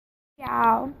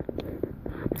Y'all,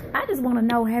 I just want to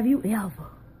know, have you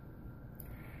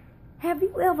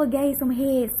ever gave some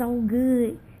head so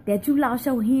good that you lost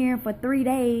your hearing for 3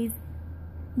 days?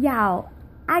 Y'all,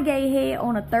 I gave head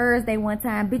on a Thursday one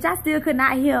time. Bitch, I still could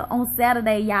not hear on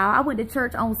Saturday, y'all. I went to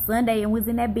church on Sunday and was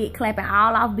in that bit clapping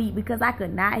all off beat because I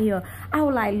could not hear. I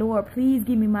was like, Lord, please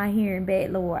give me my hearing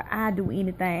back, Lord. I'll do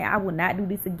anything. I will not do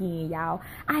this again, y'all.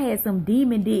 I had some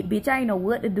demon dick, bitch. I ain't know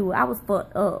what to do. I was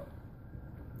fucked up.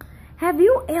 Have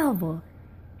you ever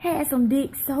had some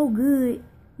dick so good,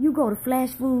 you go to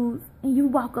Flash Foods and you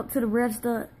walk up to the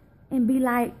register and be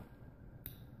like,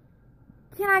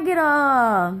 can I get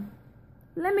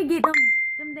let me get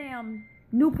them damn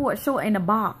Newport short in the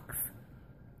box.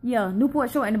 Yeah,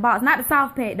 Newport short in the box. Not the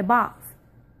soft pack, the box.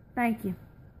 Thank you.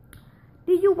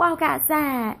 Did you walk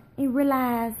outside and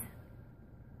realize,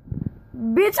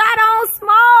 bitch, I don't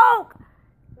smoke?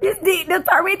 This dick done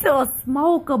turned me to a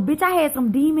smoker. Bitch, I had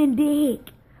some demon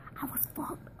dick. I was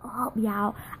fucked up,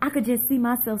 y'all. I could just see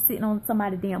myself sitting on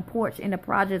somebody's damn porch in the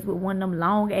projects with one of them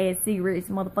long ass cigarettes,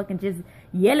 motherfucking just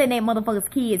yelling at motherfuckers'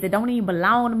 kids that don't even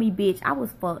belong to me, bitch. I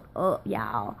was fucked up,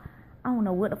 y'all. I don't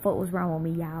know what the fuck was wrong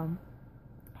with me, y'all.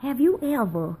 Have you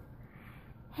ever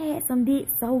had some dick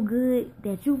so good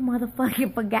that you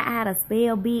motherfucking forgot how to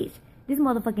spell, bitch? This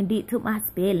motherfucking dick took my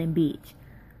spelling, bitch.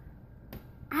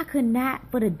 I could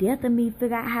not, for the death of me,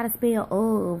 figure out how to spell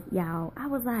of, y'all. I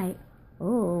was like,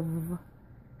 of.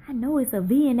 I know it's a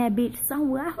V in that bitch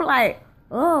somewhere. I was like,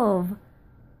 of.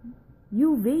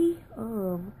 U-V?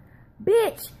 Of.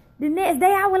 Bitch, the next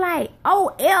day I was like,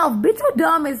 oh, F. Bitch, you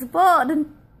dumb as fuck.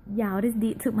 Y'all, this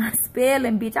dick took my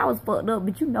spelling, bitch. I was fucked up,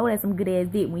 but you know that's some good ass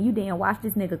dick. When you damn wash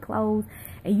this nigga clothes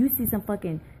and you see some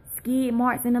fucking skid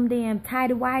marks in them damn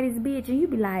tighty whities, bitch, and you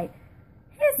be like,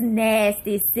 his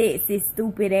nasty, sexy,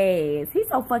 stupid ass. He's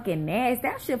so fucking nasty.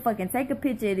 I should fucking take a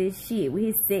picture of this shit with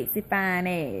his sexy, fine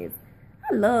ass.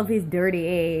 I love his dirty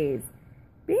ass.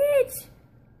 Bitch.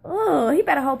 Oh, he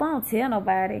better hope I don't tell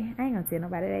nobody. I ain't gonna tell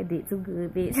nobody that dick too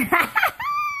good, bitch.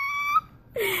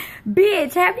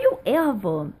 Bitch, have you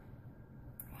ever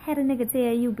had a nigga tell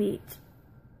you, bitch,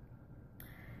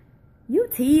 you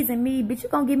teasing me, bitch, you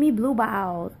gonna give me blue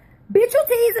balls. Bitch, you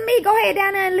teasing me. Go ahead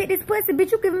down there and lick this pussy.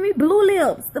 Bitch, you giving me blue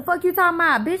lips. The fuck you talking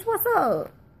about? Bitch, what's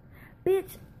up?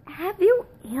 Bitch, have you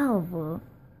ever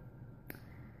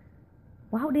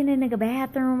walked in that nigga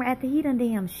bathroom after he done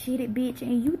damn shitted, bitch,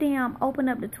 and you damn open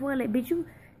up the toilet, bitch? You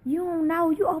don't know.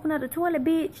 You open up the toilet,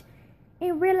 bitch,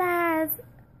 and realize,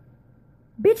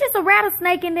 bitch, it's a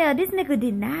rattlesnake in there. This nigga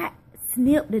did not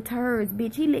snip the turds,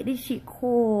 bitch. He let this shit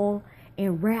coil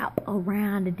and wrap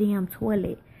around the damn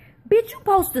toilet. Bitch, you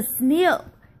supposed to snip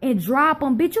and drop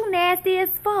them. Bitch, you nasty as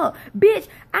fuck. Bitch,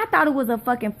 I thought it was a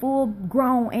fucking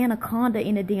full-grown anaconda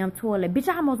in the damn toilet. Bitch,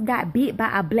 I almost got bit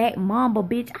by a black mamba,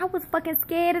 bitch. I was fucking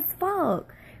scared as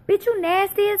fuck. Bitch, you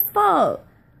nasty as fuck.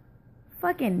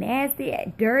 Fucking nasty,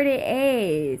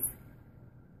 dirty ass.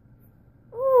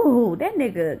 Ooh, that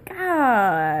nigga,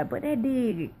 God. But that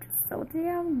dick so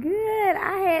damn good.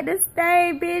 I had to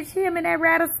stay, bitch. Him and that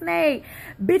rattlesnake.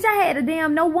 Bitch, I had to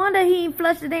damn, no wonder he ain't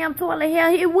flushed the damn toilet.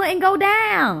 Hell, it wouldn't go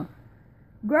down.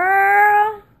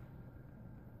 Girl.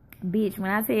 Bitch,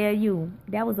 when I tell you,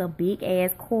 that was a big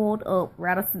ass coiled up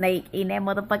rattlesnake in that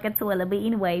motherfucking toilet. But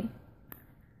anyway,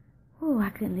 ooh, I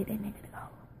couldn't let that nigga go.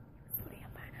 So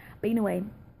damn fine. But anyway,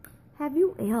 have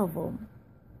you ever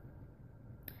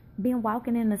been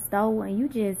walking in the store and you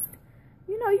just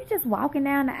walking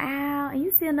down the aisle and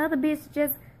you see another bitch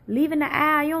just leaving the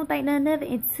aisle. You don't think nothing of it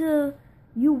until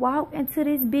you walk into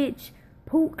this bitch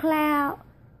poop cloud,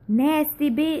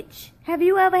 nasty bitch. Have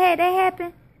you ever had that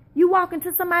happen? You walk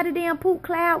into somebody's damn poop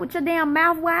cloud with your damn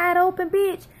mouth wide open,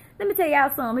 bitch. Let me tell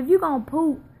y'all something. If you gonna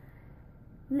poop,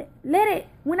 let it,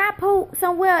 when I poop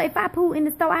somewhere, if I poop in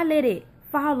the store, I let it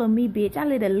follow me, bitch. I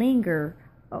let it linger.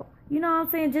 Oh, you know what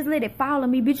I'm saying? Just let it follow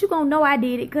me, bitch. You gonna know I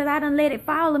did it because I done let it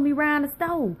follow me around the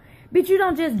stove. Bitch, you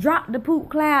don't just drop the poop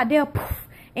cloud there poof,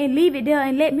 and leave it there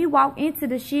and let me walk into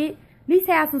the shit. At least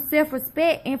have some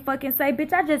self-respect and fucking say,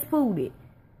 bitch, I just pooped it.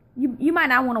 You might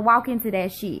not want to walk into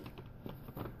that shit.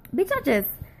 Bitch,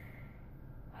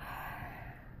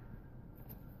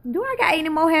 do I got any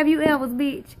more have you ever,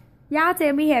 bitch? Y'all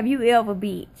tell me have you ever,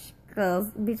 bitch. Because,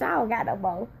 bitch, I don't got no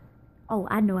more. Oh,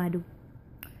 I know I do.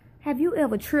 Have you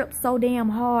ever tripped so damn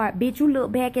hard, bitch, you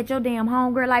look back at your damn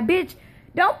homegirl like, bitch,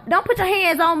 don't put your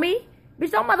hands on me.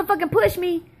 Bitch, don't motherfucking push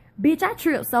me. Bitch, I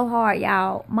tripped so hard,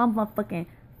 y'all. My motherfucking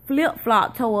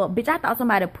flip-flop tore up. Bitch, I thought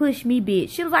somebody pushed me,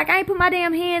 bitch. She was like, I ain't put my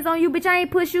damn hands on you, bitch. I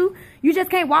ain't push you. You just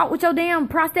can't walk with your damn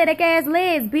prosthetic ass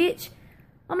legs, bitch.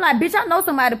 I'm like, bitch, I know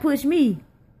somebody pushed me.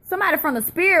 Somebody from the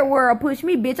spirit world pushed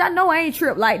me, bitch. I know I ain't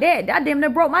tripped like that. I damn near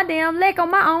broke my damn leg on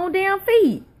my own damn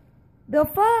feet. The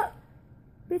fuck?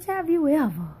 Bitch, have you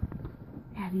ever?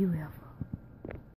 Have you ever?